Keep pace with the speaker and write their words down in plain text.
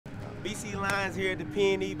BC Lions here at the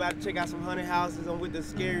PNE, about to check out some haunted houses. I'm with the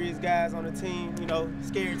scariest guys on the team, you know,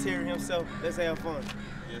 Scary Terry himself. Let's have fun.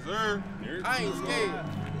 Yes, sir. I ain't scared.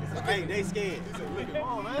 Okay, they scared. Come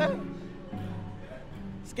on, man.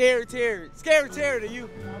 Scary Terry to you.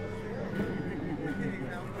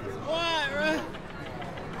 What, bro?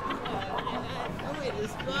 I'm in the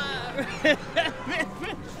spot, bro.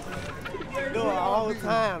 Do it all the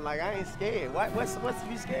time, like I ain't scared. What's to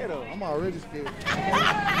be scared of? I'm already scared.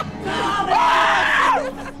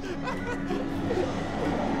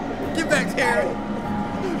 Get back, Terry.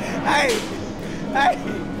 Hey,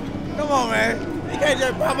 come on, man. You can't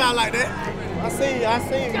just pop out like that. I seen you.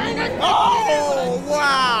 Oh,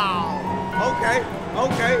 wow. Okay.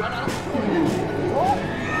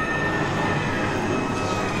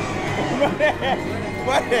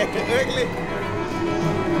 What that ugly?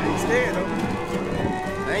 I ain't scared though.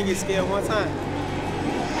 I ain't get scared one time.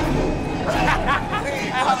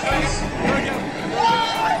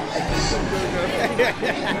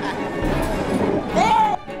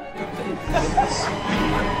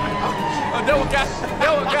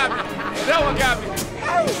 Oh, that one got me.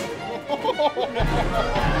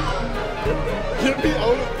 Give me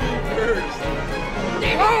all the feet first.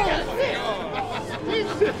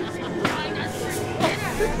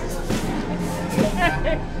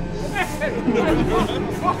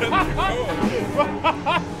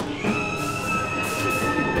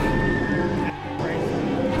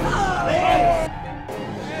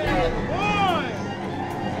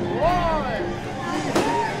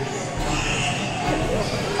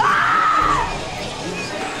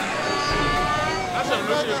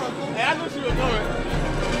 I knew she was coming.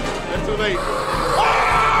 That's too late.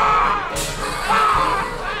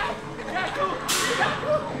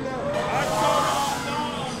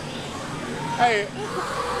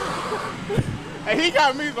 Hey, he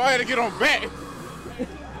got me, so I had to get on back.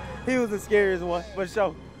 He was the scariest one, for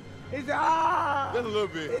sure. He said, ah! Just a little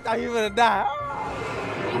bit. He thought he was gonna die.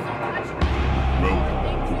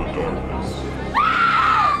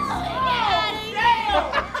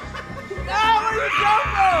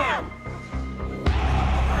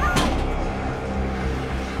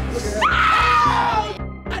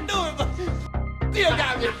 I knew it, but still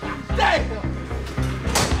got me. Damn!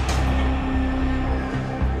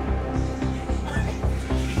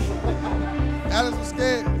 Alex was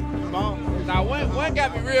scared. Now one got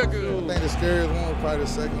me real good. I think the scariest one was probably the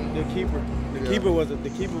second. The keeper. The keeper was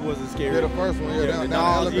a scary. Yeah, the first one. Yeah, down the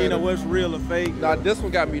elevator. You know what's real or fake. Nah, this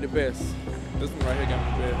one got me the best. This one right here got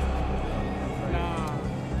me the best.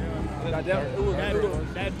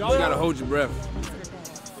 You gotta hold your breath.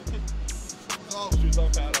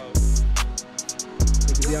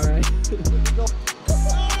 Think it'll be alright?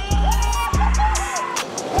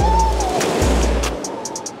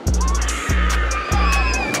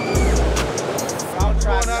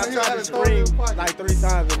 I tried to scream like 3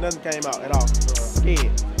 times and nothing came out at all.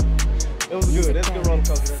 Scared. It was good. That's a good roller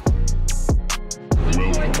coaster.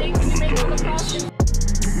 More things to make on the costume.